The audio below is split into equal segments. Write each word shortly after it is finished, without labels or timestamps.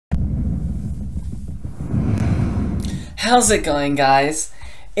How's it going, guys?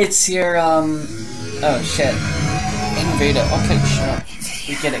 It's your, oh shit. Invader. Okay, shut up.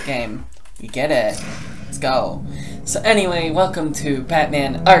 We get it, game. We get it. Let's go. So anyway, welcome to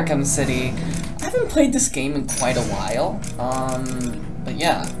Batman Arkham City. I haven't played this game in quite a while. But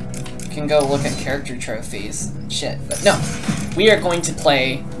yeah. You can go look at character trophies. Shit, but no. We are going to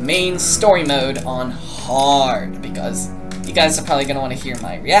play main story mode on hard, because you guys are probably gonna want to hear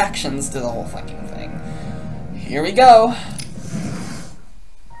my reactions to the whole fucking thing. Here we go.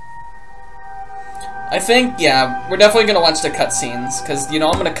 I think, yeah, we're definitely gonna watch the cutscenes, because, you know,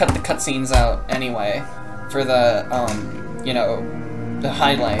 I'm gonna cut the cutscenes out anyway, for the, you know, the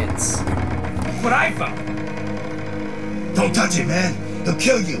highlights. What I found! Don't touch it, man! He'll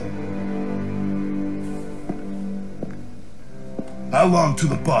kill you! How long till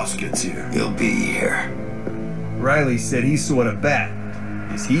the boss gets here? He'll be here. Riley said he saw the bat.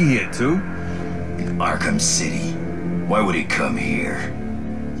 Is he here too? In Arkham City. Why would he come here?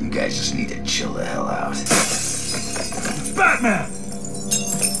 You guys just need to chill the hell out. It's Batman!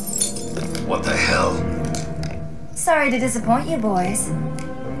 What the hell? Sorry to disappoint you, boys.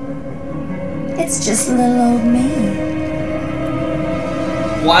 It's just little old me.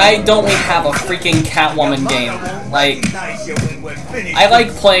 Why don't we have a freaking Catwoman game? Like, I like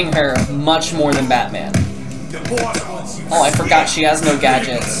playing her much more than Batman. Oh, I forgot she has no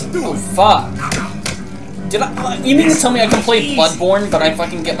gadgets. Oh, fuck. Did I? You mean to tell me I can play Bloodborne, but I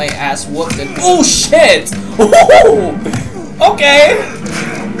fucking get my ass whooped and— oh, shit! Ooh, okay!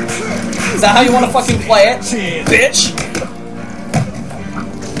 Is that how you want to fucking play it, bitch?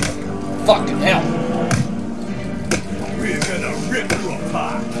 Fucking hell. We're gonna rip you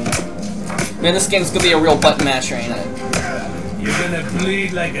apart. Man, this game's gonna be a real button masher, ain't it? You're gonna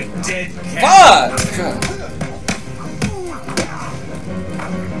bleed like a dead cat. Fuck!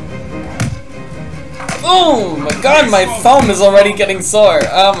 Oh my god, my thumb is already getting sore.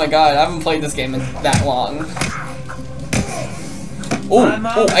 Oh my god, I haven't played this game in that long.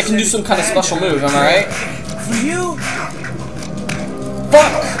 Oh, I can do some kind of special move, am I right? For you?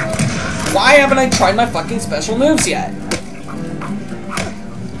 Fuck! Why haven't I tried my fucking special moves yet?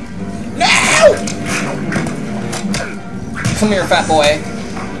 No! Come here, fat boy.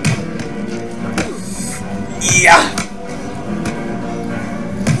 Yeah!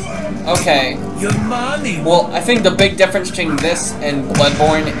 Okay. Your mommy. Well, I think the big difference between this and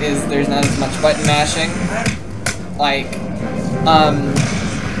Bloodborne is there's not as much button mashing. Like,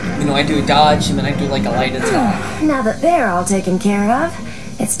 you know, I do a dodge and then I do like a light attack. Now that they're all taken care of,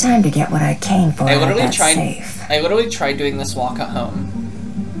 it's time to get what I came for. I literally tried doing this walk at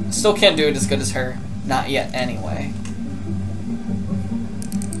home. Still can't do it as good as her. Not yet, anyway.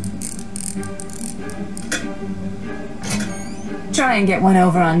 Try and get one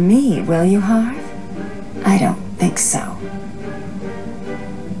over on me, will you, Harv? I don't think so.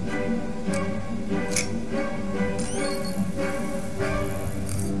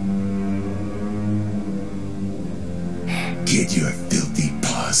 Get your filthy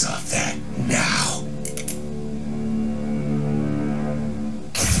paws off that now.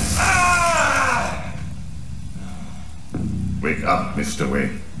 Ah! Wake up, Mr.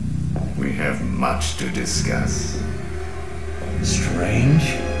 Wayne. We have much to discuss. Strange?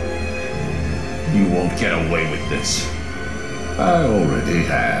 You won't get away with this. I already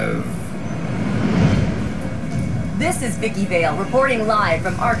have. This is Vicky Vale, reporting live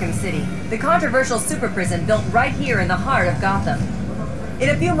from Arkham City, the controversial super prison built right here in the heart of Gotham. In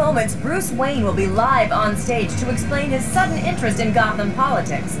a few moments, Bruce Wayne will be live on stage to explain his sudden interest in Gotham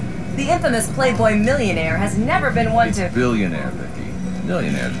politics. The infamous Playboy millionaire has never been one to— billionaire, Vicky.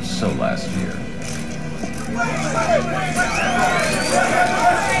 Millionaires are so last year.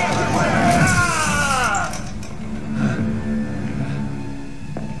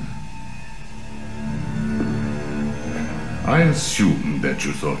 I assume that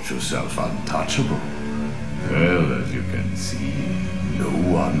you thought yourself untouchable. Well, as you can see, no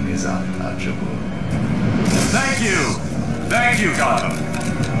one is untouchable. Thank you! Thank you, Gotham!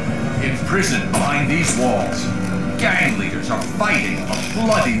 In prison behind these walls, gang leaders are fighting a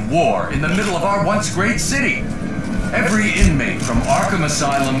bloody war in the middle of our once great city. Every inmate from Arkham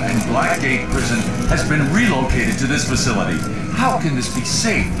Asylum and Blackgate Prison has been relocated to this facility. How can this be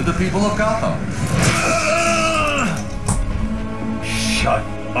safe for the people of Gotham? Shut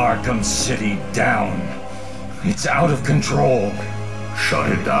Arkham City down. It's out of control.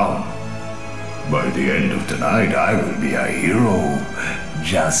 Shut it down. By the end of tonight, I will be a hero,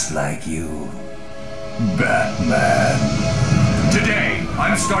 just like you, Batman. Today,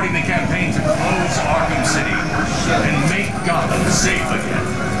 I'm starting the campaign to close Arkham City and make Gotham safe again.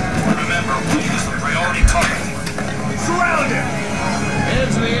 Remember, we'll use the priority target.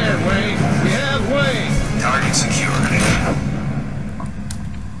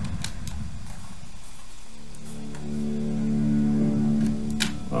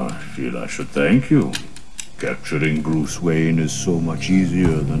 I feel I should thank you. Capturing Bruce Wayne is so much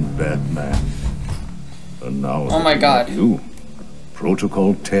easier than Batman. And now, Oh my God. You,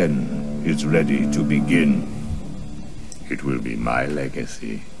 Protocol 10 is ready to begin. It will be my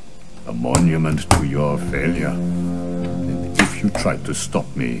legacy, a monument to your failure. And if you try to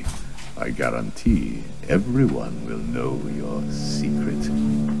stop me, I guarantee everyone will know your secret.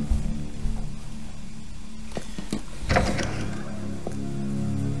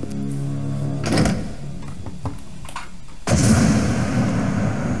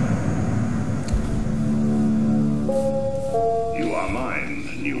 You are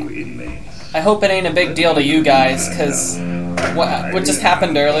mine, new inmates. I hope it ain't a big deal to you guys, because what just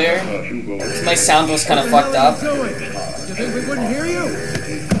happened earlier, my sound was kind of fucked up. You think we wouldn't hear you?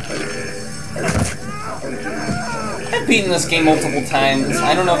 I've beaten this game multiple times.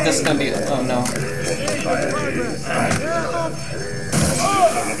 I don't know if this is gonna be. Oh no.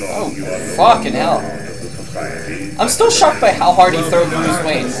 Oh, fucking hell. I'm still shocked by how hard he threw Bruce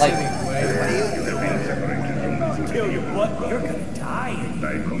Wayne. Like,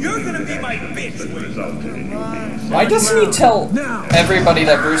 You're gonna be my bitch. why doesn't he tell everybody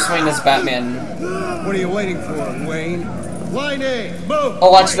that Bruce Wayne is Batman? What are you waiting for, Wayne? Line A, move!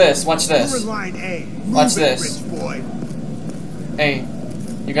 Oh, watch this, watch this. Line A. Watch this. Hey,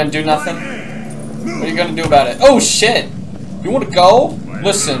 you gonna do nothing? What are you gonna do about it? Oh shit! You wanna go?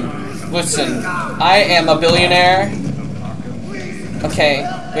 Listen, I am a billionaire. Okay,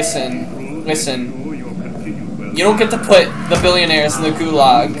 listen. You don't get to put the billionaires in the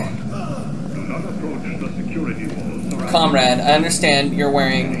gulag. Comrade, I understand you're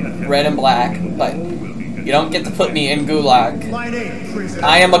wearing red and black, but you don't get to put me in gulag.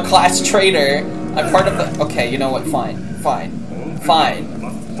 I am a class traitor. I'm part of the... Okay, you know what? Fine.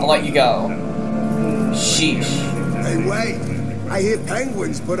 I'll let you go. Sheesh. Hey, wait. I hear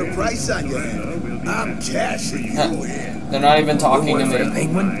penguins put a price on you. I'm cashing you in. They're not even talking to me.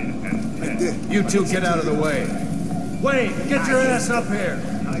 Penguin? You two get out of the way. Wayne, get your ass up here.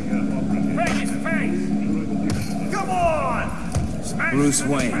 Come on! Bruce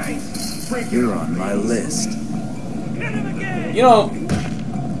Wayne, you're on my list. You know,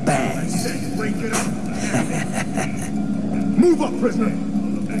 Bang. Move up, prisoner.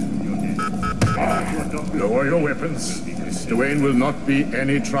 Lower your weapons. Mr. Wayne will not be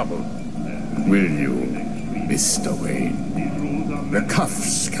any trouble. Will you, Mr. Wayne? The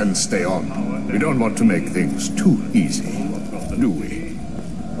cuffs can stay on. We don't want to make things too easy, do we?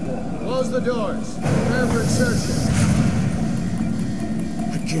 Close the doors. Prepare for insertion.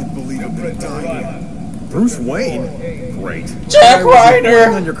 I can't believe I'm gonna die here. Bruce Wayne? Great. Jack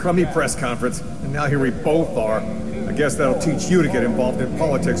Ryder! On your crummy press conference, and now here we both are. I guess that'll teach you to get involved in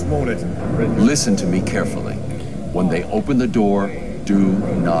politics, won't it? Listen to me carefully. When they open the door, do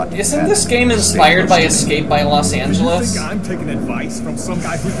not. Isn't this game inspired by Escape by Los You Angeles? think I'm taking advice from some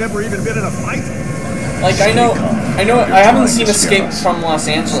guy who's never even been in a fight? Like, I haven't seen Escape from Los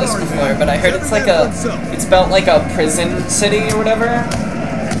Angeles before, but I heard it's about like a prison city or whatever.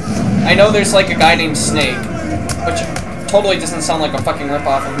 I know there's like a guy named Snake, which totally doesn't sound like a fucking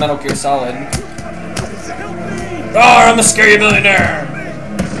ripoff of Metal Gear Solid. Rawr, I'm a scary millionaire!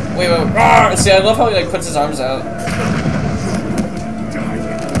 Wait, rawr! See, I love how he like puts his arms out.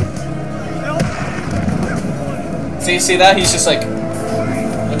 See that? He's just like,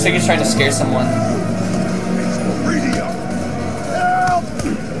 looks like he's trying to scare someone.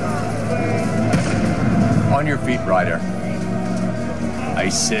 On your feet, Ryder. I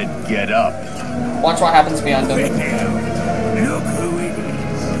said get up. Watch what happens behind him. Look who it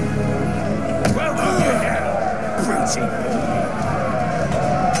is. Welcome to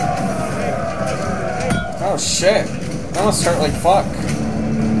Oh shit. That must hurt like fuck.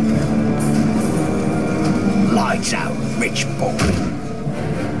 Lights out, rich boy.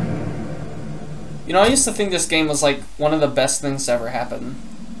 You know, I used to think this game was like one of the best things to ever happen.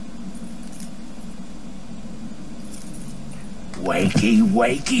 Wakey,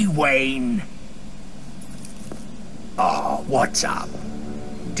 wakey, Wayne. Oh, what's up?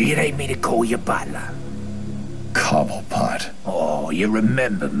 Do you need me to call you butler? Cobblepot. Oh, you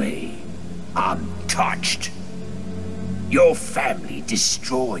remember me. I'm touched. Your family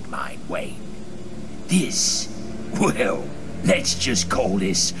destroyed mine, Wayne. This, well, let's just call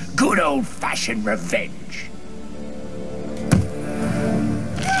this good old-fashioned revenge.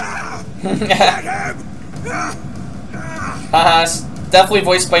 Haha, it's definitely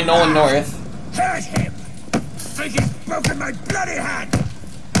voiced by Nolan North. Hurt him! Think he's broken my bloody hand!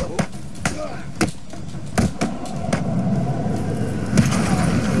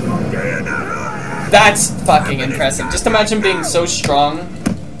 That's fucking impressive. Just imagine being so strong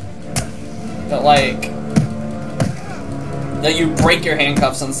That, like, that you break your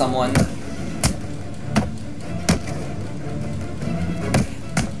handcuffs on someone.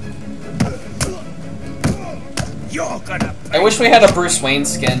 You're gonna I wish we had a Bruce Wayne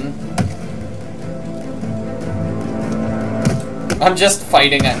skin. I'm just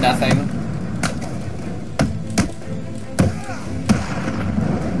fighting at nothing.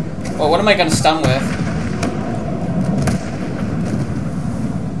 Well, what am I gonna stun with?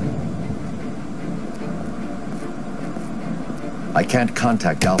 I can't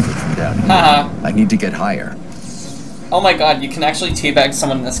contact Alfred from down here. Haha. I need to get higher. Oh my god, you can actually teabag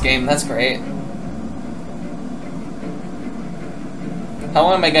someone in this game. That's great. How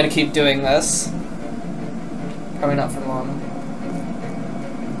long am I gonna keep doing this? Probably not for long.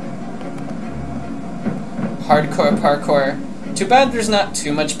 Hardcore parkour. Too bad there's not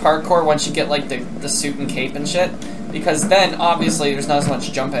too much parkour once you get like the suit and cape and shit, because then obviously there's not as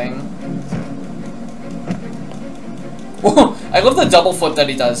much jumping. Whoa! I love the double flip that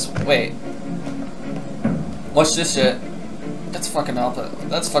he does. Wait. Watch this shit. That's fucking awesome.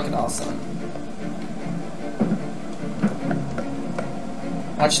 That's fucking awesome.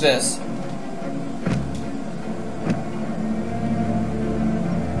 Watch this.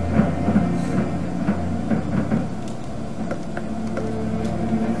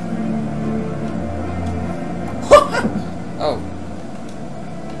 Oh.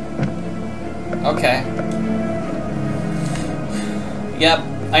 Okay. Yep,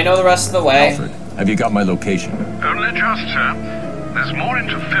 I know the rest of the way. Alfred, have you got my location? Only just, sir. There's more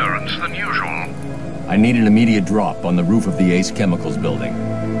interference than usual. I need an immediate drop on the roof of the Ace Chemicals building.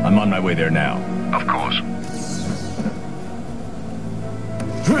 I'm on my way there now. Of course.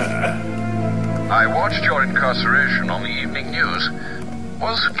 I watched your incarceration on the evening news.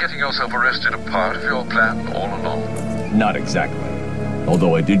 Was getting yourself arrested a part of your plan all along? Not exactly.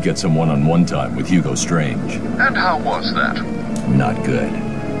 Although I did get some one-on-one time with Hugo Strange. And how was that? Not good.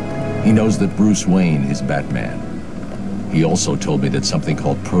 He knows that Bruce Wayne is Batman. He also told me that something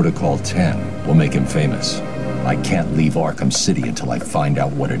called Protocol 10 will make him famous. I can't leave Arkham City until I find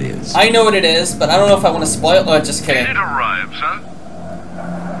out what it is. I know what it is, but I don't know if I want to spoil it. Oh, just kidding. Did it arrive, sir?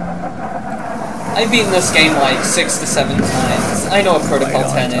 I've beaten this game like 6 to 7 times. I know what Protocol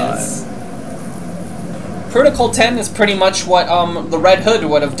 10 is. Protocol 10 is pretty much what the Red Hood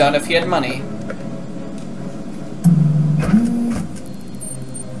would have done if he had money.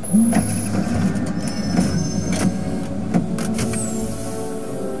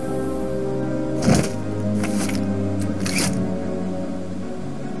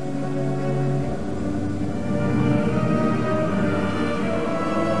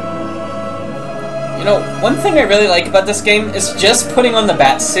 You know, one thing I really like about this game is just putting on the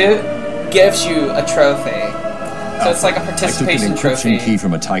bat suit gives you a trophy. So it's like a participation trophy Key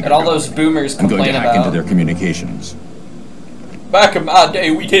from a Tiger that all those boomers I'm complain going to hack about. into their communications. Back in my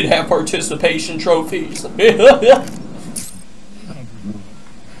day, we did have participation trophies.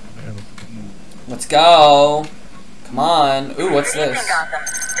 Let's go. Come on. Ooh, what's this? Gotham.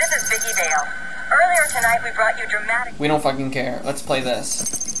 This is Vicky Vale. Earlier tonight, we brought you dramatic. We don't fucking care. Let's play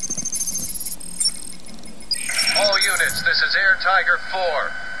this. All units, this is Air Tiger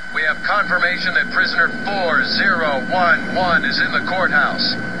 4. We have confirmation that prisoner 4011 is in the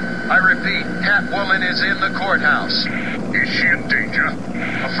courthouse. I repeat, Catwoman is in the courthouse. Is she in danger?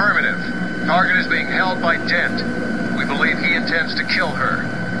 Affirmative. Target is being held by Dent. We believe he intends to kill her.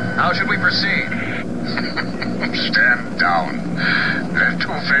 How should we proceed? Stand down. Let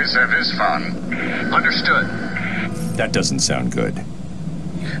Two-Face have his fun. Understood. That doesn't sound good.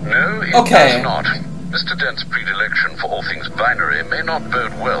 No, it does not. Mr. Dent's predilection for all things binary may not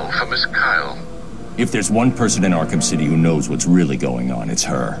bode well for Miss Kyle. If there's one person in Arkham City who knows what's really going on, it's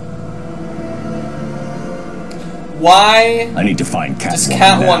her. Why I need to find Catwoman. does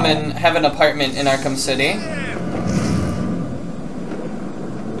Catwoman have an apartment in Arkham City?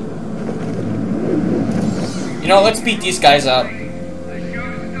 You know, let's beat these guys up.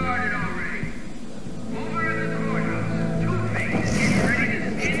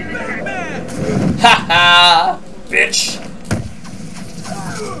 Haha, bitch.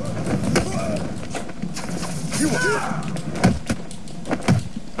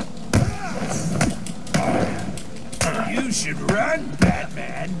 You should run,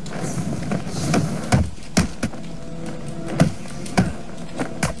 Batman.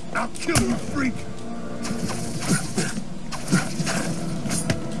 I'll kill you, freak.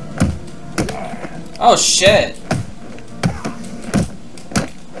 Oh shit.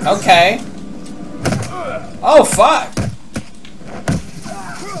 Okay. Oh fuck.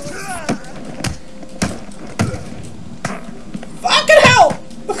 Fucking hell.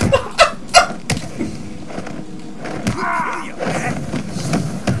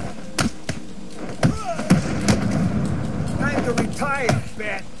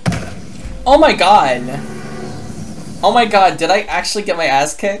 Oh my god. Oh my god, did I actually get my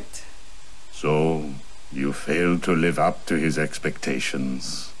ass kicked? So, you failed to live up to his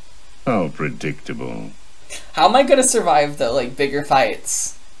expectations. How predictable. How am I gonna survive the, like, bigger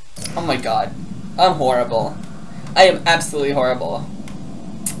fights? Oh my god. I'm horrible. I am absolutely horrible.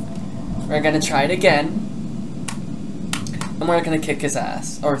 We're gonna try it again. And we're gonna kick his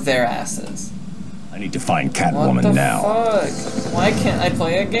ass. Or their asses. I need to find What Catwoman the now. fuck? Why can't I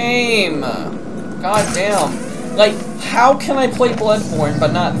play a game? God damn. Like, how can I play Bloodborne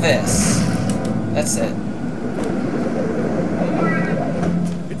but not this? That's it.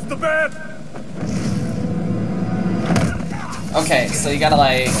 It's the bat! Okay, so you gotta,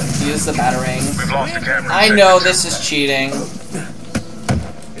 like, use the batarang. We've lost the camera. I know this is cheating.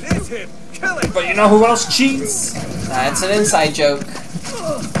 It is him! Kill him! But you know who else cheats? That's an inside joke.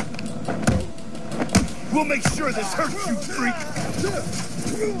 We'll make sure this hurts you, freak!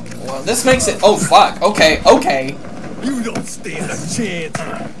 Well, this makes it... Oh, fuck. Okay, okay. You don't stand a chance!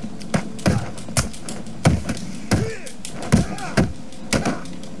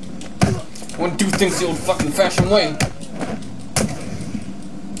 Wanna do things the old fucking fashioned way.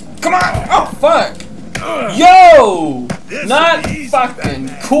 Come on! Oh, fuck! Yo! Not fucking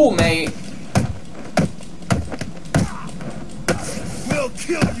cool, mate. We'll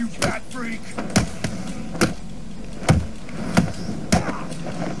kill you, bat freak!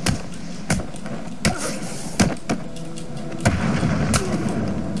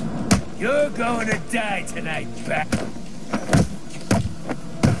 You're going to die tonight, bat.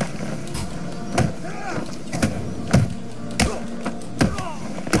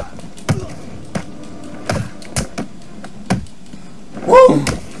 Woo!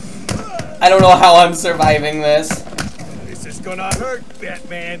 I don't know how I'm surviving this. This is gonna hurt,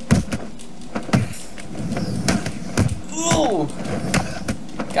 Batman. Ooh!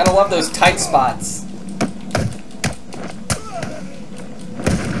 Gotta love those tight spots.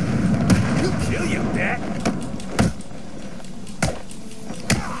 We'll kill you, bat!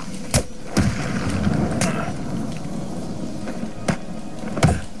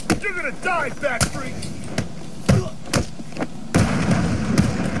 You're gonna die, bat freak!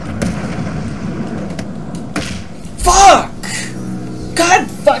 Fuck! God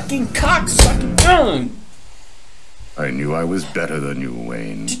fucking cocksucking. I knew I was better than you,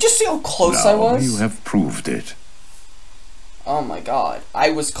 Wayne. Did you see how close Now I was? you have proved it. Oh my god.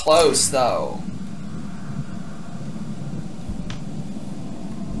 I was close though.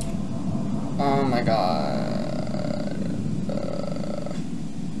 Oh my god.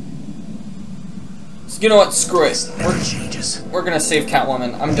 So you know what? Screw it. We're gonna save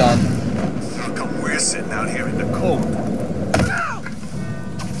Catwoman. I'm done. How come we're sitting out here in the cold?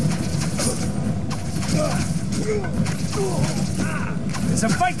 There's a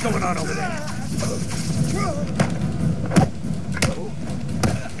fight going on over there.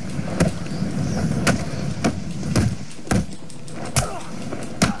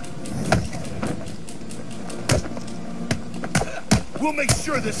 We'll make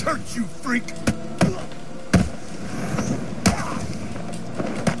sure this hurts you, freak!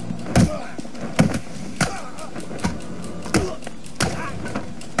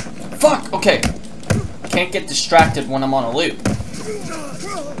 Fuck! Okay. Can't get distracted when I'm on a loop.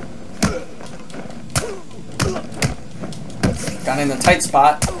 Got in the tight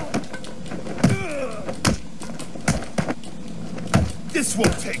spot. This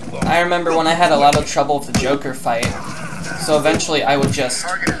won't take long. I remember when I had a lot of trouble with the Joker fight. So eventually I would just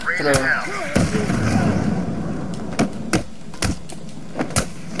throw...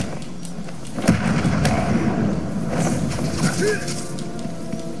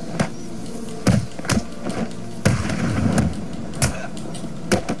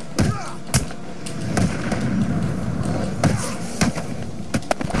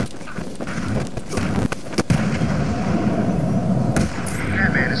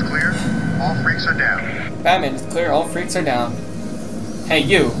 Batman is clear. All freaks are down. Batman is clear, all freaks are down. Hey,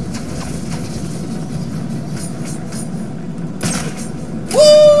 you.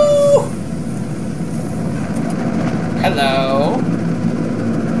 Woo! Hello.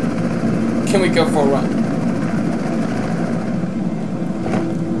 Can we go for a run?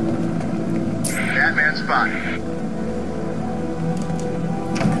 Batman spotted.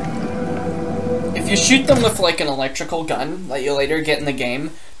 If you shoot them with like an electrical gun that you later get in the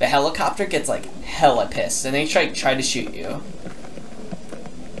game, the helicopter gets like hella pissed and they try to shoot you.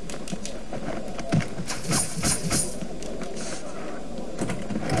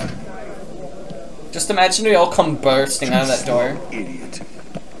 Just imagine we all come bursting out of that door. Idiot.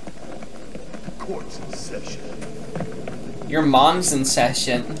 Court's in session. Your mom's in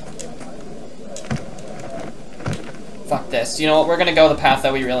session. fuck this. You know what? We're gonna go the path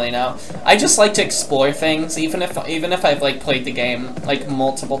that we really know. I just like to explore things, even if I've like played the game like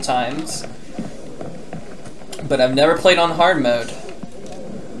multiple times. But I've never played on hard mode.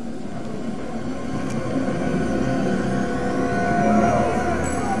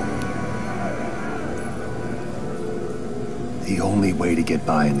 The only way to get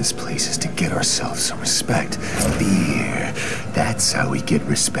by in this place is to get ourselves some respect. Fear. That's how we get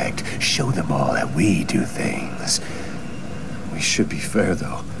respect. Show them all how we do things. We should be fair,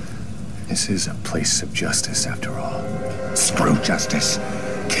 though. This is a place of justice, after all. Screw justice.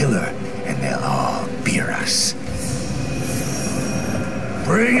 Kill her, and they'll all fear us.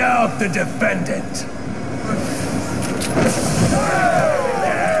 Bring out the defendant.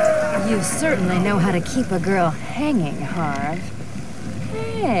 You certainly know how to keep a girl hanging, Harv.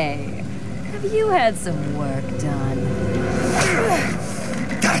 Hey, have you had some work done?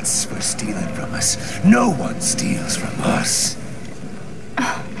 That's for stealing from us. No one steals from us.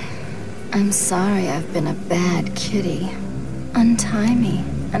 Oh, I'm sorry I've been a bad kitty. Untie me,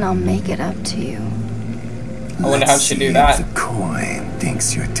 and I'll make it up to you. I wonder how she'd do that. The coin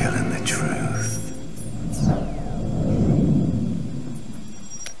thinks you're telling the truth.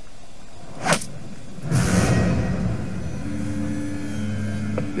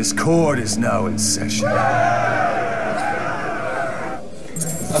 This court is now in session.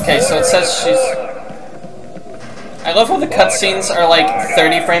 Okay, so it says she's... I love how the cutscenes are like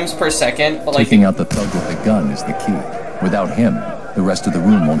 30 frames per second, but like... Taking out the thug with the gun is the key. Without him, the rest of the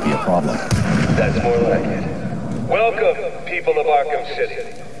room won't be a problem. That's more like it. Welcome, people of Arkham City.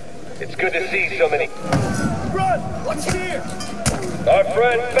 It's good to see so many... Run! What's here? Our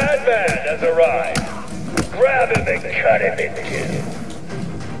friend Batman has arrived. Grab him and cut him in two.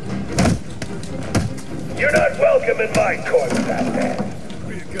 You're not welcome in my court, Batman.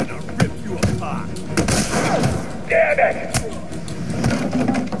 We're gonna rip you apart. Damn it!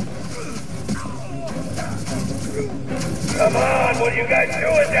 Come on, what are you guys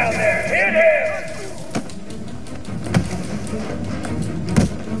doing down there? Hit him!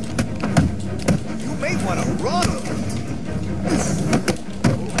 You may want to run.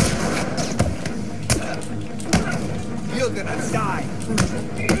 You're gonna die.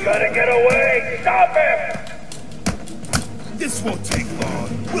 He's gotta get away! Stop him! This won't take long.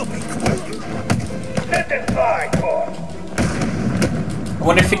 We'll be quick. This is my court. I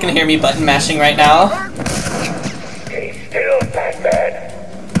wonder if you can hear me button mashing right now. Stay still, Batman.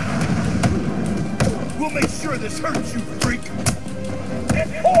 We'll make sure this hurts you, freak. This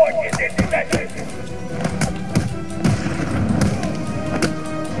court is in session.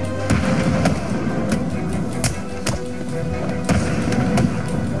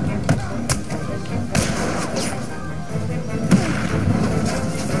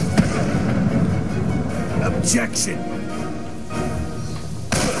 Objection.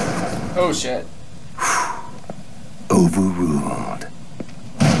 Oh shit. Overruled.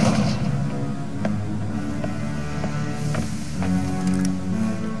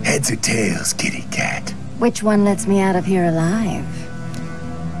 Heads or tails, kitty cat? Which one lets me out of here alive?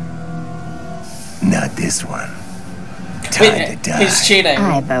 Not this one. Time to die. He's cheating.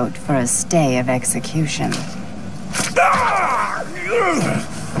 I vote for a stay of execution.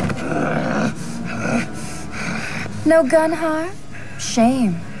 No gun, Harv?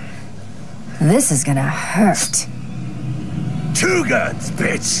 Shame. This is gonna hurt. 2 guns,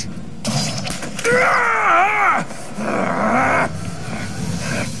 bitch!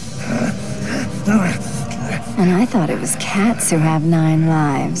 And I thought it was cats who have 9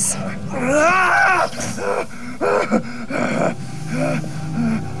 lives.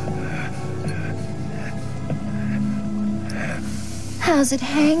 How's it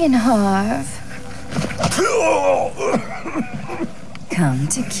hanging, Harv? Come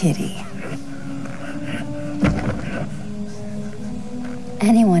to Kitty.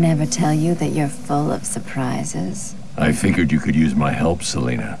 Anyone ever tell you that you're full of surprises? I figured you could use my help,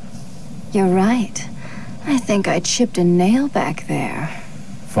 Selina. You're right. I think I chipped a nail back there.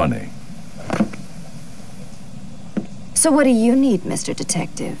 Funny. So what do you need, Mr.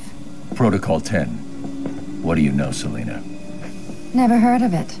 Detective? Protocol 10. What do you know, Selina? Never heard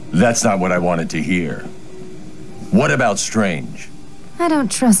of it. That's not what I wanted to hear. What about Strange? I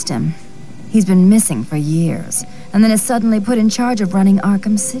don't trust him. He's been missing for years, and then is suddenly put in charge of running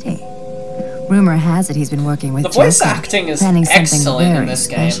Arkham City. Rumor has it he's been working with the voice Joker, acting is planning something excellent very in this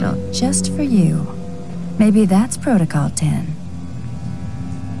game. special, just for you. Maybe that's Protocol 10.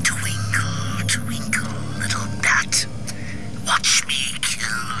 Twinkle, twinkle, little bat. Watch me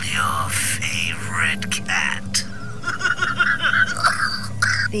kill your favorite cat.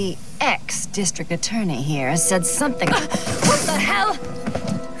 The X district attorney here said something. What the hell?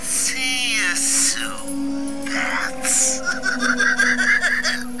 See you soon, Bats.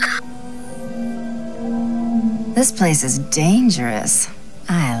 This place is dangerous.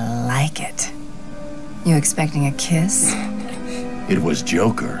 I like it. You expecting a kiss? It was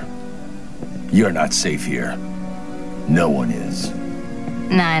Joker. You're not safe here. No one is.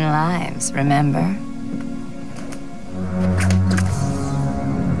 9 lives, remember?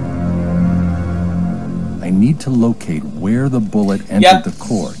 I need to locate where the bullet entered the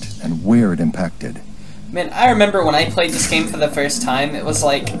court and where it impacted. Man, I remember when I played this game for the first time, it was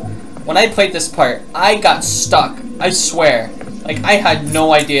like, when I played this part, I got stuck. I swear. Like, I had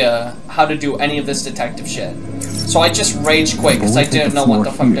no idea how to do any of this detective shit. So I just rage quit because I didn't know what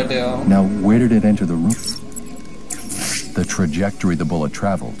the fuck to do. Now, where did it enter the room? The trajectory the bullet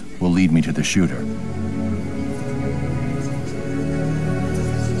traveled will lead me to the shooter.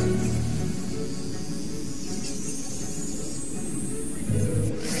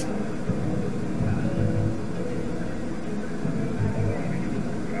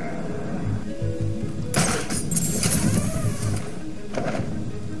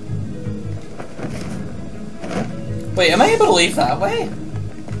 Wait, am I able to leave that way?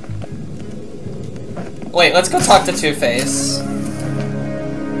 Wait, let's go talk to Two-Face.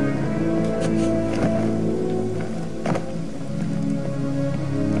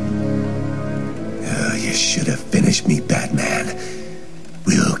 Oh, you should have finished me, Batman.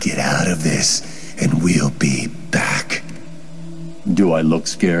 We'll get out of this, and we'll be back. Do I look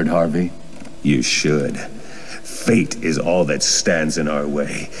scared, Harvey? You should. Fate is all that stands in our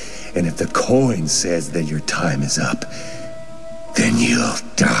way. And if the coin says that your time is up, then you'll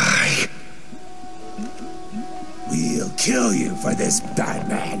die. We'll kill you for this,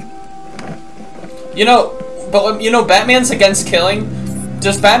 Batman. You know, but you know, Batman's against killing.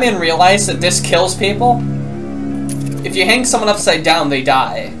 Does Batman realize that this kills people? If you hang someone upside down, they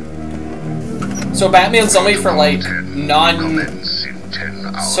die. So Batman's only for like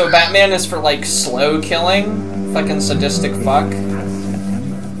So Batman is for like slow killing? Fucking sadistic fuck.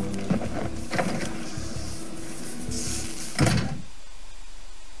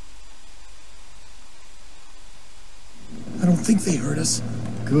 I don't think they heard us.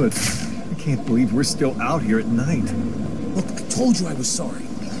 Good. I can't believe we're still out here at night. Look, I told you I was sorry.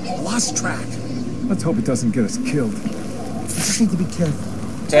 I lost track. Let's hope it doesn't get us killed. We just need to be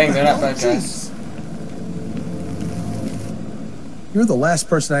careful. Dang, they're not bad guys. You're the last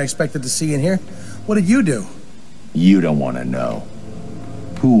person I expected to see in here. What did you do? You don't want to know.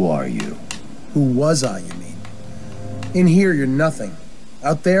 Who are you? Who was I, you mean? In here, you're nothing.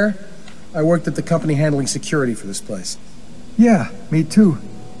 Out there, I worked at the company handling security for this place. Yeah, me too.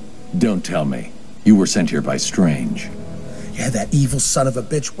 Don't tell me. You were sent here by Strange. Yeah, that evil son of a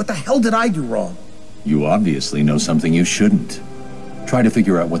bitch. What the hell did I do wrong? You obviously know something you shouldn't. Try to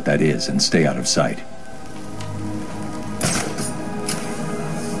figure out what that is and stay out of sight.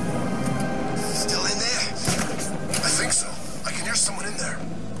 Still in there? I think so. I can hear someone in there.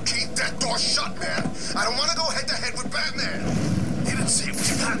 Keep that door shut, man. I don't want to go head-to-head with Batman. You didn't say it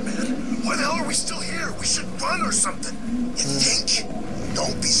was Batman. Why the hell are we still here? We should run or something. You think?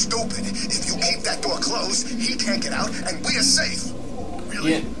 Don't be stupid. If you keep that door closed, he can't get out, and we are safe.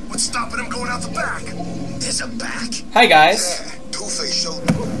 Really? Yeah. What's stopping him going out the back? There's a back. Hi, guys. Yeah, Two-Face showed.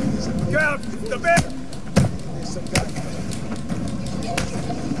 Look out! The back! There's some guy.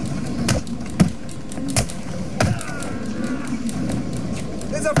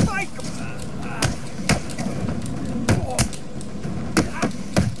 There's a fight!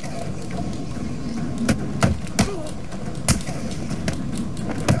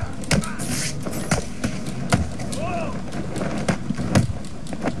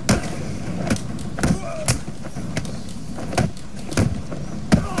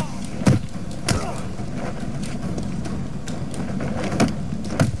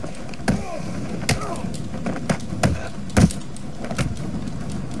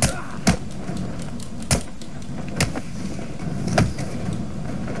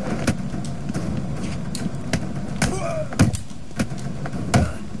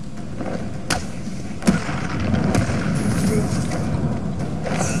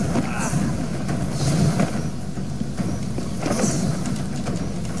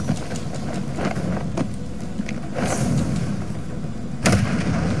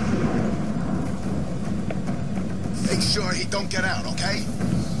 Make sure he don't get out, okay?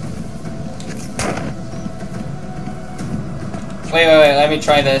 Wait, let me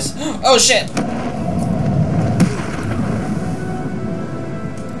try this. Oh shit!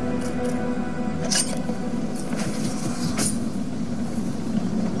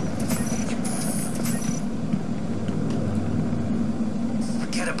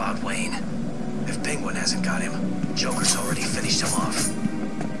 Forget about Wayne. If Penguin hasn't got him, Joker's already finished him off.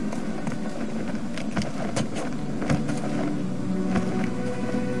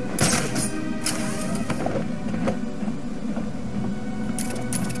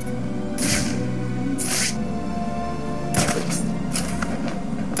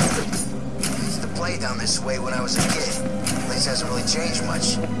 Used to play down this way when I was a kid. Place hasn't really changed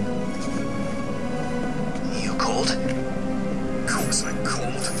much. You cold? Of course I'm cold.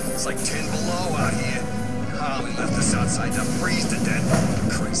 It's like 10 below out here. Harley left us outside to freeze to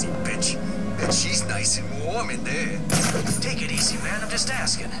death. Crazy bitch. Bet she's nice and warm in there. Take it easy, man. I'm just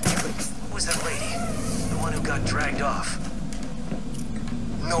asking. Who was that lady? The one who got dragged off?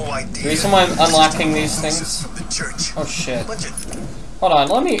 No idea. The reason why I'm unlocking these things. The church. Oh shit. Hold on,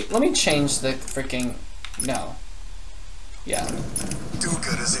 let me change the freaking no. Yeah.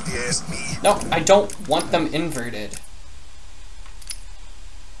 Do-gooders if you ask me. No, I don't want them inverted.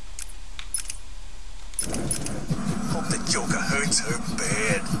 Hope the Joker hurts her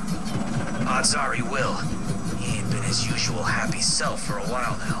bad. Odds are he will. He ain't been his usual happy self for a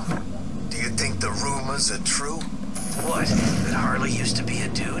while now. Do you think the rumors are true? What? That Harley used to be a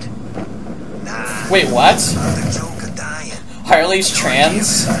dude? Nah. Wait, what? The Joker dying. Harley's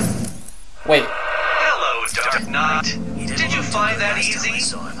trans? Wait. Hello, Dark Knight. Did you find that easy?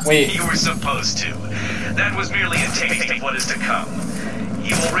 Wait. You were supposed to. That was merely a taste of what is to come.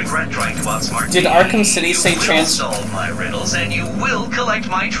 You will regret trying to outsmart Did me. Arkham City say trans? You will solve my riddles, and you will collect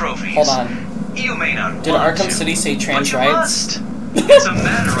my trophies. Hold on. You may not Did want Arkham to, City say trans but you rights? must. It's a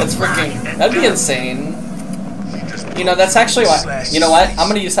matter That's of freaking. life That'd be insane. You know, that's actually what. You know what? I'm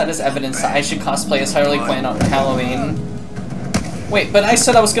gonna use that as evidence that I should cosplay as Harley Quinn on Halloween. Wait, but I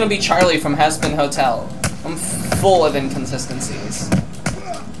said I was gonna be Charlie from Hazbin Hotel. I'm full of inconsistencies.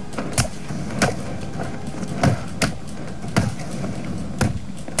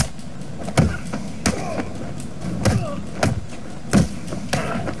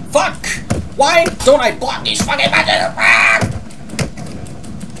 Fuck! Why don't I block these fucking buttons?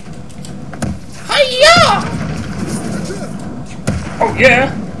 Hiya! Oh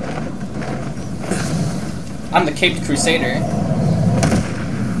yeah! I'm the Caped Crusader.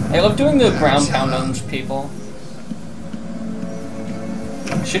 I love doing the ground pound on people.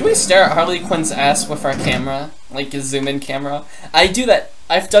 Should we stare at Harley Quinn's ass with our camera? Like a zoom in camera? I do that.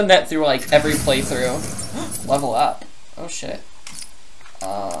 I've done that through like every playthrough. Level up. Oh shit.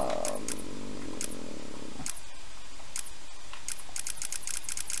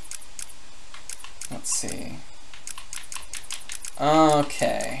 Let's see.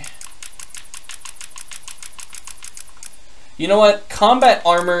 Okay. You know what? Combat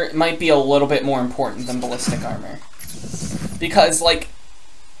armor might be a little bit more important than ballistic armor. Because, like,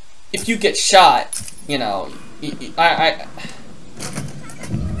 if you get shot, you know, Let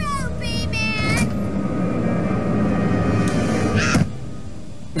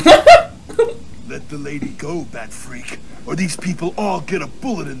the lady go, Bat Freak, or these people all get a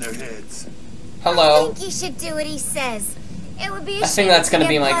bullet in their heads. Hello. I think you should do what he says. It would be a I think shame that's to gonna get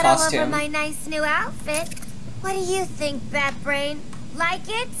be my blood all costume. over my nice new outfit. What do you think, Batbrain? Like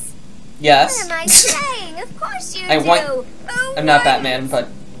it? Yes. What am I saying? Of course you I do. want. Oh, I'm not Batman, but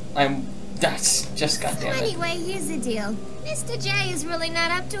I'm. That's just goddamn it. Anyway, here's the deal. Mr. J is really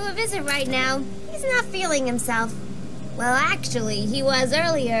not up to a visit right now. He's not feeling himself. Well, actually, he was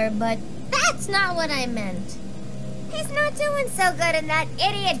earlier, but that's not what I meant. He's not doing so good, and that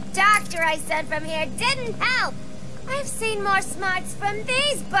idiot doctor I sent from here didn't help. I've seen more smarts from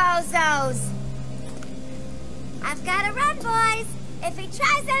these bozos. I've got to run, boys. If he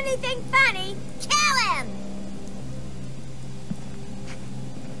tries anything funny, kill him!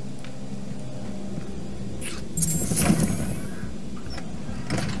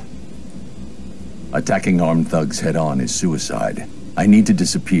 Attacking armed thugs head-on is suicide. I need to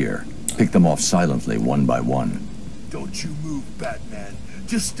disappear. Pick them off silently, one by one. Don't you move, Batman.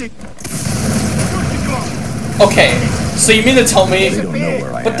 Just stick. Okay, so you mean to tell me? They don't know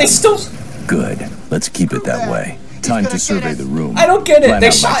where I am. But they still. Good. Let's keep it that way. Time to survey the room. I don't get it. Plan They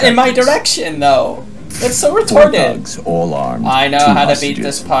out shot in my tactics. direction, though. It's so 4 retarded. thugs, all armed. I know 2 how to hostages. beat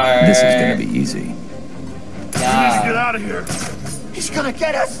this part. This is gonna be easy. Yeah. Get out of here. He's gonna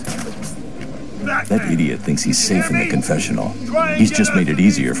get us. That idiot thinks he's safe in the confessional. He's just made it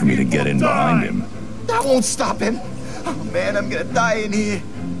easier for me to get in behind him. That won't stop him. Oh man, I'm gonna die in here.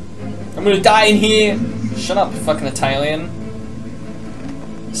 I'm gonna die in here. Shut up, you fucking Italian.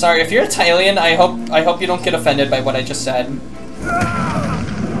 Sorry, if you're Italian, I hope you don't get offended by what I just said.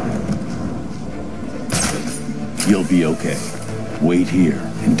 You'll be okay. Wait here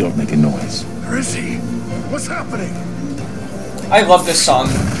and don't make a noise. Where is he? What's happening? I love this song.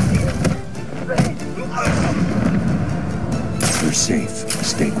 You're safe.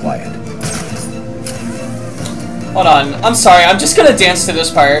 Stay quiet. Hold on. I'm sorry. I'm just gonna dance to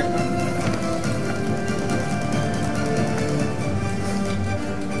this part.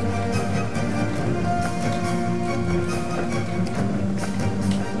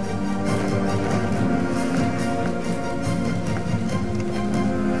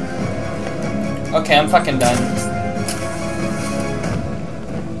 Okay, I'm fucking done.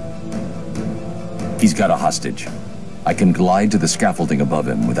 He's got a hostage. I can glide to the scaffolding above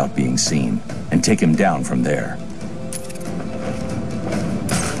him without being seen, and take him down from there.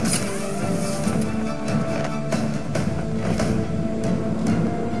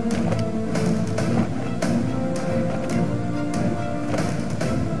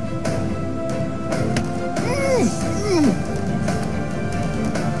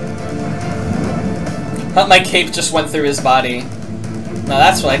 But my cape just went through his body. Now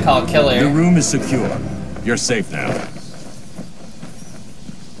that's what I call a killer. The room is secure. You're safe now.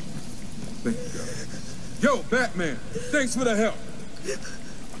 Thank you, God. Yo, Batman, thanks for the help.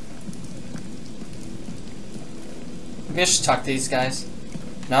 Maybe I should talk to these guys.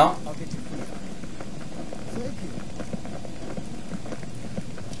 No?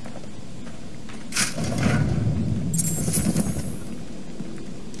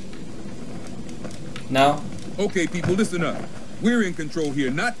 No? Okay, people, listen up. We're in control here,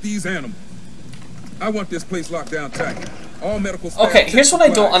 not these animals. I want this place locked down tight. All medical staff. Okay, here's what I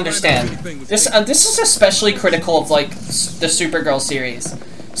don't understand. This is especially critical of like the Supergirl series.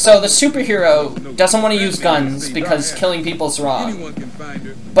 So the superhero doesn't want to use guns because killing people's wrong,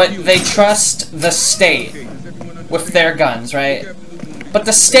 but they trust the state with their guns, right? But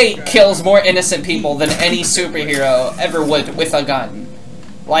the state kills more innocent people than any superhero ever would with a gun.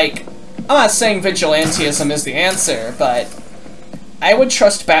 Like, I'm not saying vigilantism is the answer, but I would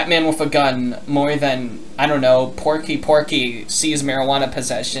trust Batman with a gun more than, I don't know, Porky sees marijuana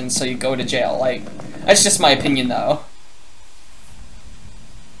possession, so you go to jail. Like, that's just my opinion, though.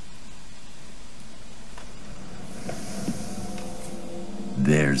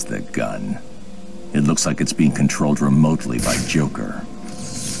 There's the gun. It looks like it's being controlled remotely by Joker.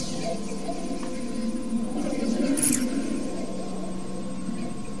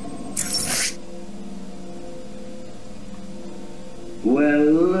 Well,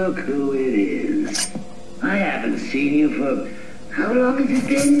 look who it is. I haven't seen you for... how long has it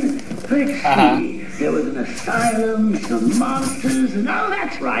been? Let's see. There was an asylum, some monsters, and oh,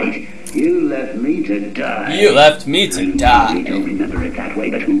 that's right. You left me to die. You left me to die. I don't remember it that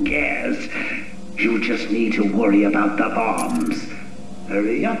way, but who cares? You just need to worry about the bombs.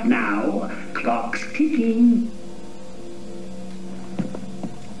 Hurry up now. Clock's ticking.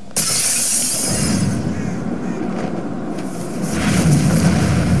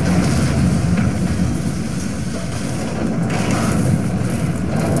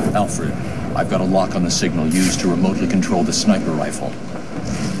 Alfred, I've got a lock on the signal used to remotely control the sniper rifle.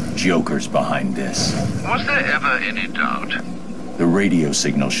 Joker's behind this. Was there ever any doubt? The radio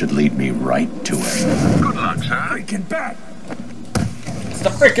signal should lead me right to him. Good luck, sir. Freaking bat! It's the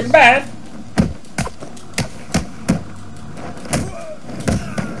freaking bat!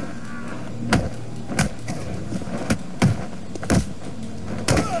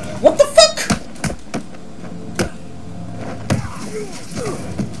 What the fuck?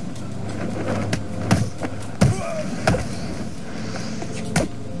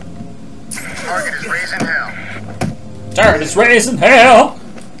 Target is raising hell. Target is raising hell!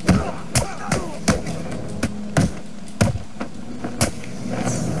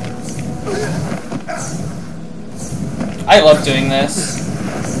 I love doing this.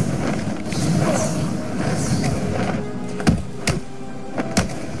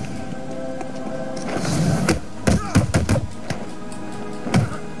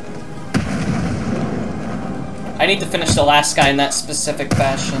 I need to finish the last guy in that specific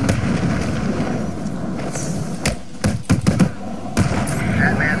fashion.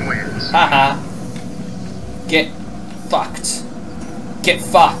 Batman wins. Haha. Get fucked. Get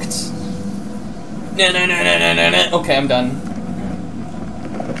fucked. No. Okay, I'm done.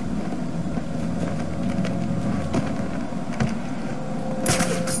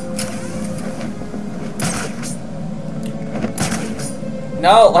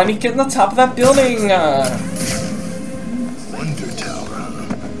 No, let me get on the top of that building. Wonder Tower,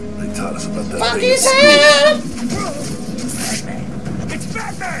 huh? They taught us about that. Fuck thing his at head! Batman! It's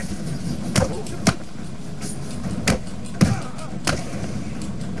Batman!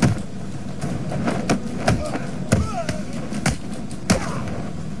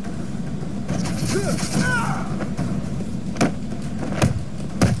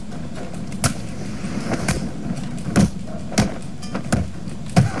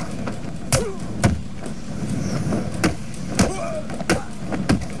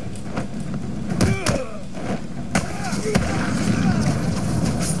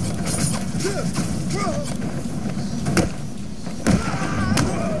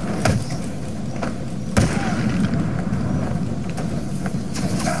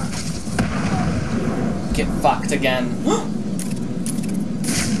 Get fucked again.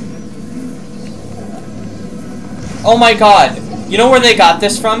 Oh my god. You know where they got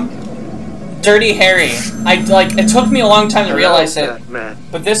this from? Dirty Harry. It took me a long time to realize it. Batman.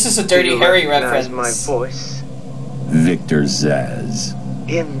 But this is a Dirty Harry reference. My voice. Victor Zsasz.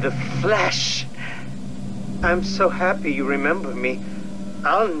 In the flesh. I'm so happy you remember me.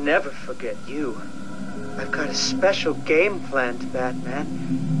 I'll never forget you. I've got a special game planned,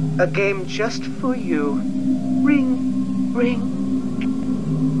 Batman. A game just for you. Ring, ring.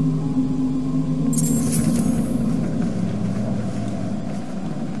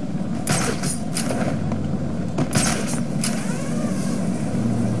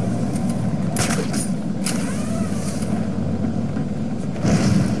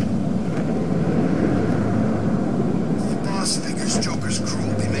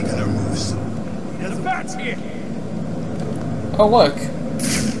 Oh look,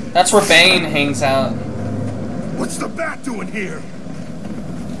 that's where Bane hangs out. What's the Bat doing here?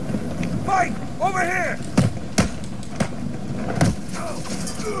 Fight! Over here!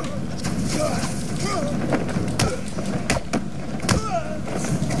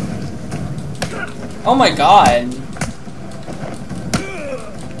 Oh my god.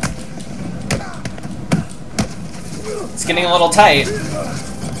 It's getting a little tight.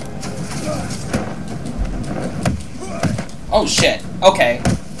 Oh shit, okay.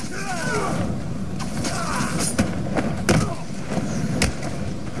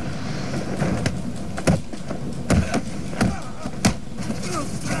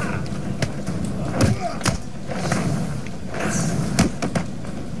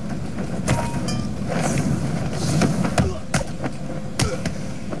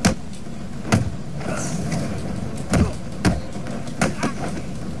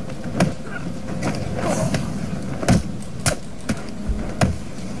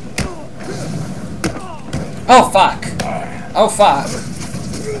 Oh fuck. Oh fuck.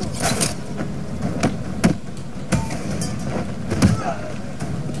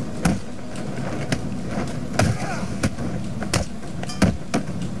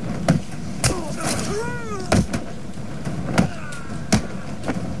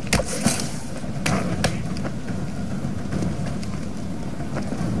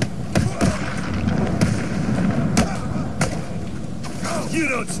 You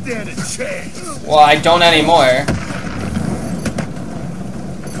don't stand a chance. Well, I don't anymore.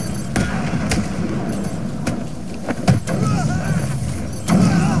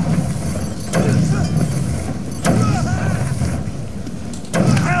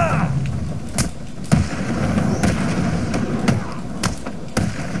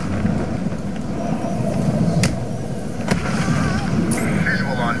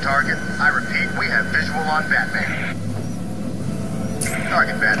 Visual on target. I repeat, we have visual on Batman.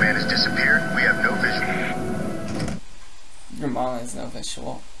 Target Batman has disappeared. We have no visual. Your mom has no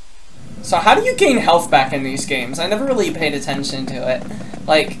visual. So how do you gain health back in these games? I never really paid attention to it.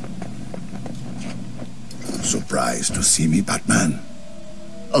 Like... Surprised to see me, Batman?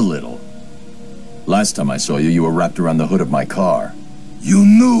 A little. Last time I saw you, you were wrapped around the hood of my car. You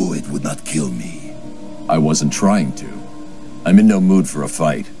knew it would not kill me. I wasn't trying to. I'm in no mood for a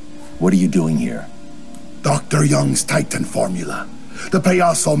fight. What are you doing here? Dr. Young's Titan formula. The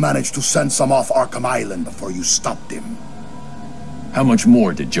Payaso managed to send some off Arkham Island before you stopped him. How much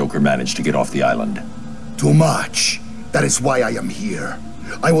more did Joker manage to get off the island? Too much. That is why I am here.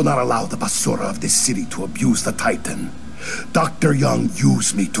 I will not allow the basura of this city to abuse the Titan. Dr. Young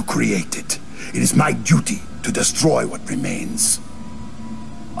used me to create it. It is my duty to destroy what remains.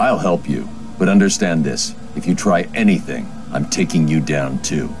 I'll help you, but understand this. If you try anything, I'm taking you down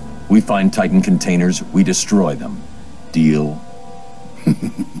too. We find Titan containers, we destroy them. Deal?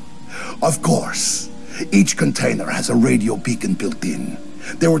 Of course. Each container has a radio beacon built in.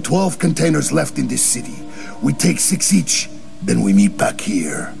 There were 12 containers left in this city. We take 6 each, then we meet back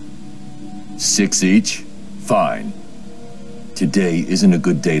here. 6 each? Fine. Today isn't a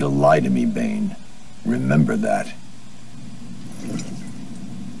good day to lie to me, Bane. Remember that.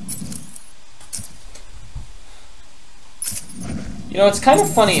 You know, it's kind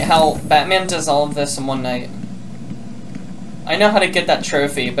of funny how Batman does all of this in one night. I know how to get that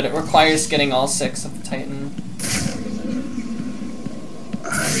trophy, but it requires getting all 6 of the Titan.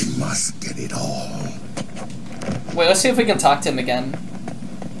 I must get it all. Wait, let's see if we can talk to him again.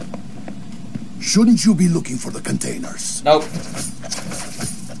 Shouldn't you be looking for the containers? Nope.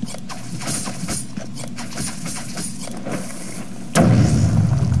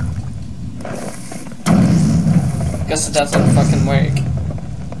 Guess it doesn't fucking work.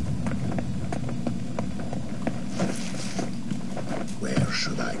 Where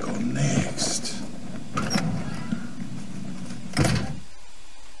should I go next?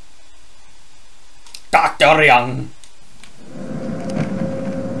 Dr. Young.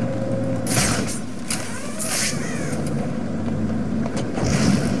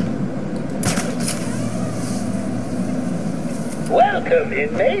 Welcome,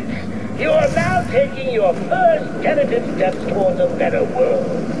 inmates. You are now taking your first tentative steps towards a better world.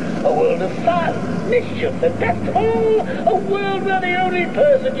 A world of fun, mischief, and best of all, a world where the only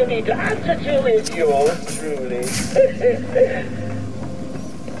person you need to answer to is yours truly.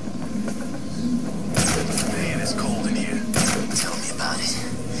 Man, it's cold in here. Tell me about it.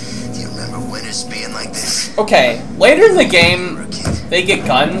 Do you remember winters being like this? Okay, later in the game, they get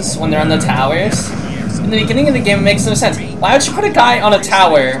guns when they're on the towers. In the beginning of the game, it makes no sense. Why would you put a guy on a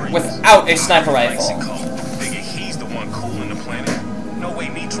tower without a sniper rifle?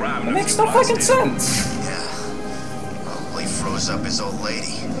 It makes no fucking sense. Yeah. Well, he froze up his old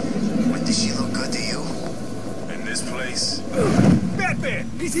lady. But did she look good to you? In this place? Batman,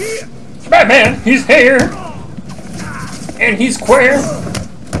 he's here! Batman, he's here! And he's queer!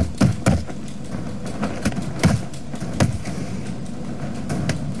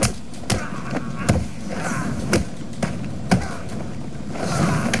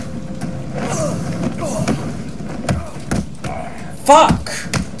 Fuck!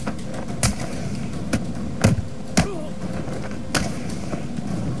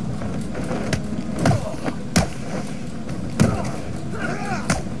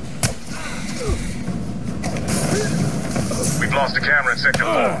 We've lost a camera in Sector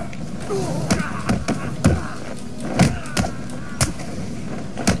 4.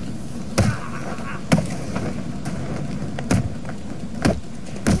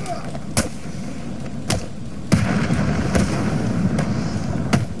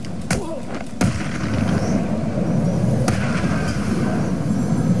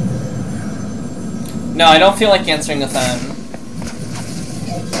 No, I don't feel like answering the phone.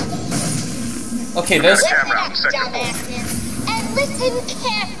 Okay, there's... Listen up, dumbasses, and listen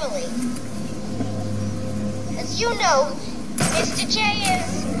carefully. As you know, Mr. J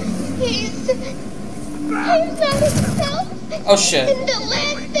he's not himself. Oh shit. And the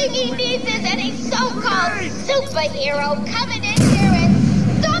last thing he needs is any so-called superhero coming in here and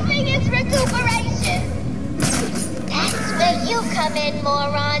stopping his recuperation. That's where you come in,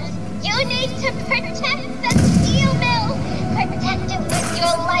 morons. You need to protect the steel mill. Protect it with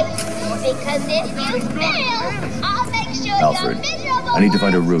your life. Because if you fail, I'll make sure Alfred, you're miserable. I need to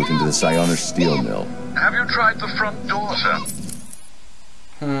find a route into the Sionis steel mill. Have you tried the front door, sir?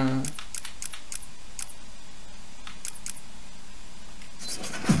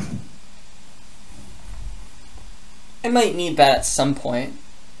 I might need that at some point.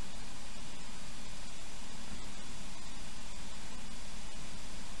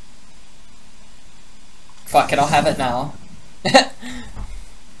 Fuck it, I'll have it now.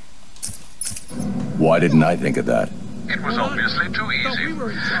 Why didn't I think of that? It was obviously too easy.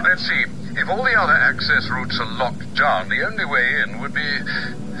 Let's see. If all the other access routes are locked down, the only way in would be...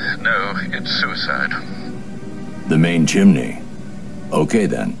 No, it's suicide. The main chimney. Okay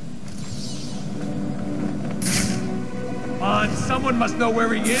then. Come on, someone must know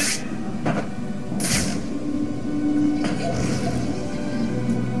where he is.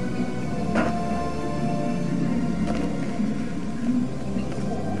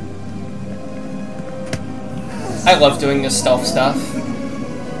 I love doing this stealth stuff.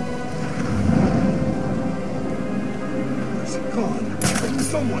 Where's he gone?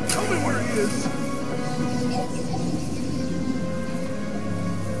 Someone tell me where he is.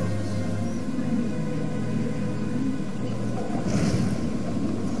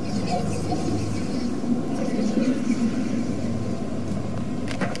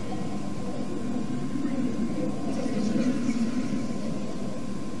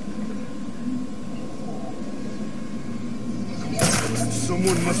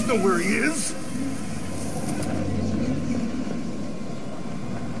 Someone must know where he is.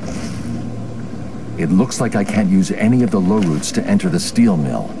 It looks like I can't use any of the low routes to enter the steel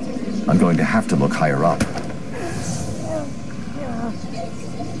mill. I'm going to have to look higher up.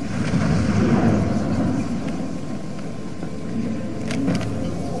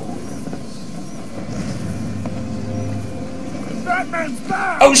 Batman's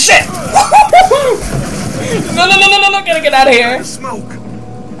back! Oh shit! No, gotta get out of here. Smoke.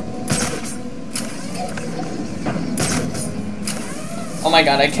 Oh my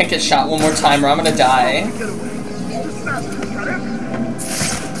god, I can't get shot one more time or I'm gonna die.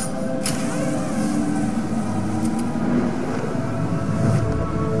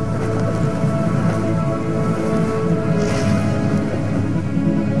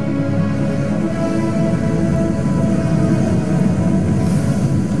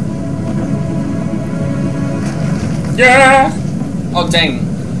 Yeah! Oh,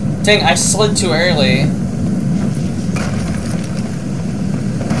 dang. Dang, I slid too early.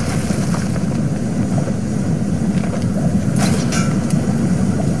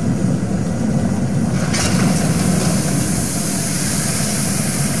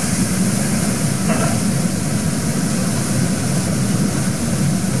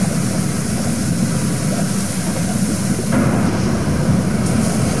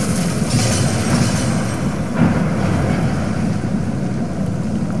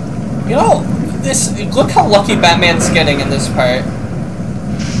 You know, look how lucky Batman's getting in this part.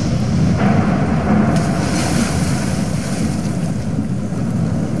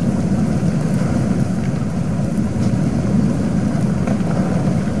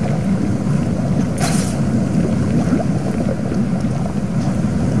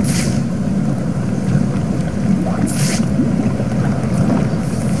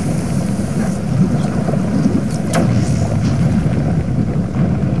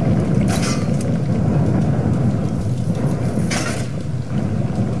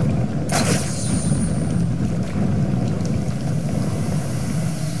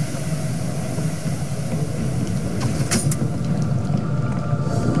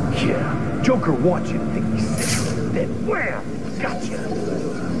 Joker wants you to think he's sick. Then wham! Gotcha!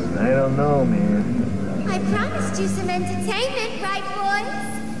 I don't know, man. I promised you some entertainment, right, boys?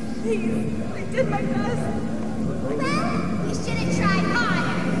 Please, I did my best. Well, you should have tried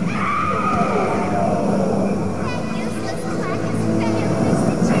harder. That useless quack has failed,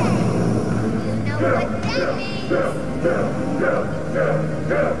 Mr. J. You know what that means.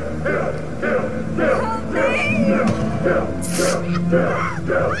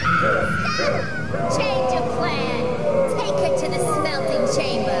 Change of plan. Take her to the smelting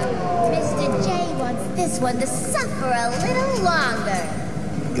chamber. Mr. J wants this one to suffer a little longer.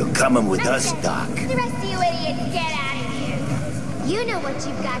 You're coming with us, Doc. The rest of you idiots, get out of here. You know what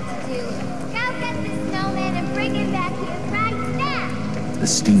you've got to do. Go get the snowman and bring him back here right now. The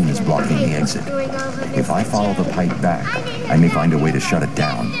steam is blocking the exit. If I follow the pipe back, I may find a way to shut it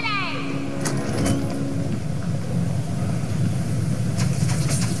down.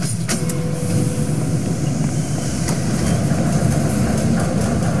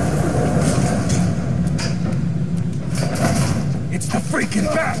 It's the freaking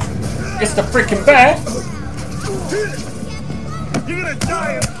bat! It's the freaking bat! You're gonna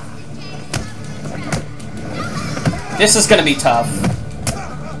die! This is gonna be tough.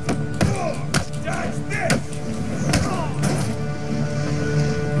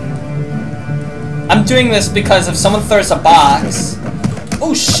 I'm doing this because if someone throws a box...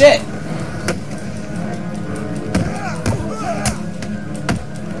 Oh shit!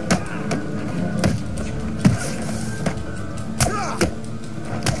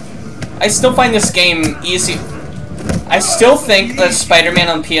 I still find this game easy. I still think that Spider-Man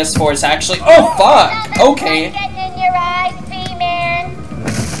on PS4 is actually... Oh fuck! Okay. Getting in your eyes, B-Man.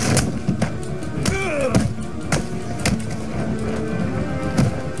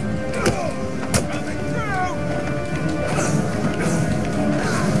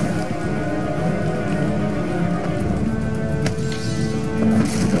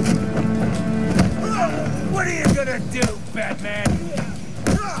 What are you gonna do, Batman?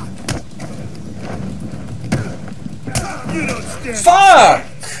 You don't stand. Fuck!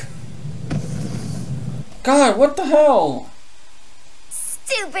 God, what the hell?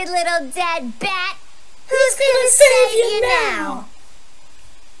 Stupid little dead bat. Who's gonna save you now?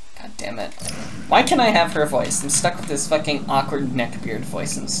 God damn it. Why can't I have her voice? I'm stuck with this fucking awkward neckbeard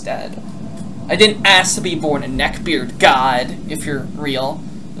voice instead. I didn't ask to be born a neckbeard god, if you're real.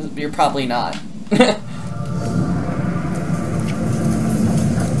 You're probably not.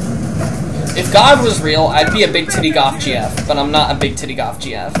 If God was real, I'd be a big titty goth GF, but I'm not a big titty goth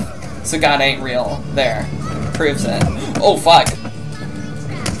GF. So God ain't real. There. Proves it. Oh fuck.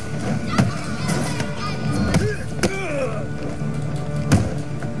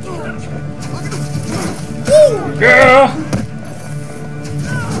 Yeah!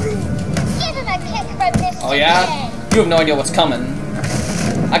 Give him a kick from this. Oh yeah? You have no idea what's coming.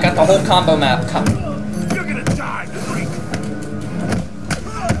 I got the whole combo map coming. You're gonna die, freak!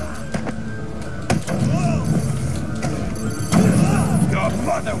 Your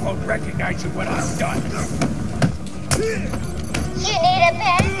mother won't recognize you when I'm done. You need a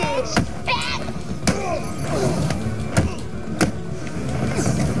bandage, bat.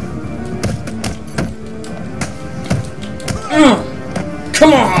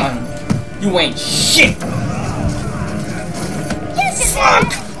 Come on! You ain't shit! Fuck!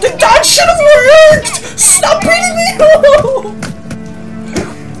 The dodge should have worked! Stop beating me!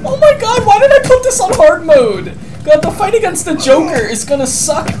 Oh my god, why did I put this on hard mode? God, the fight against the Joker is gonna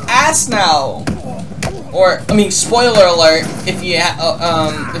suck ass now. Or, I mean, spoiler alert, if you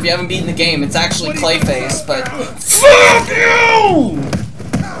haven't beaten the game, it's actually Clayface, but... FUCK YOU!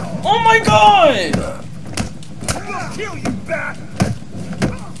 Oh my god!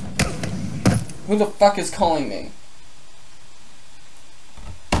 Who the fuck is calling me?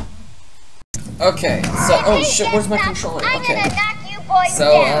 Okay, so, oh shit, where's my controller? Okay.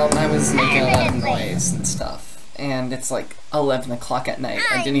 So, I was making a lot of noise and stuff. And it's like 11 o'clock at night.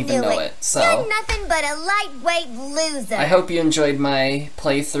 I didn't even know it. So you're nothing but a lightweight loser. I hope you enjoyed my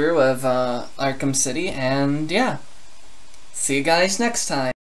playthrough of Arkham City, and yeah. See you guys next time.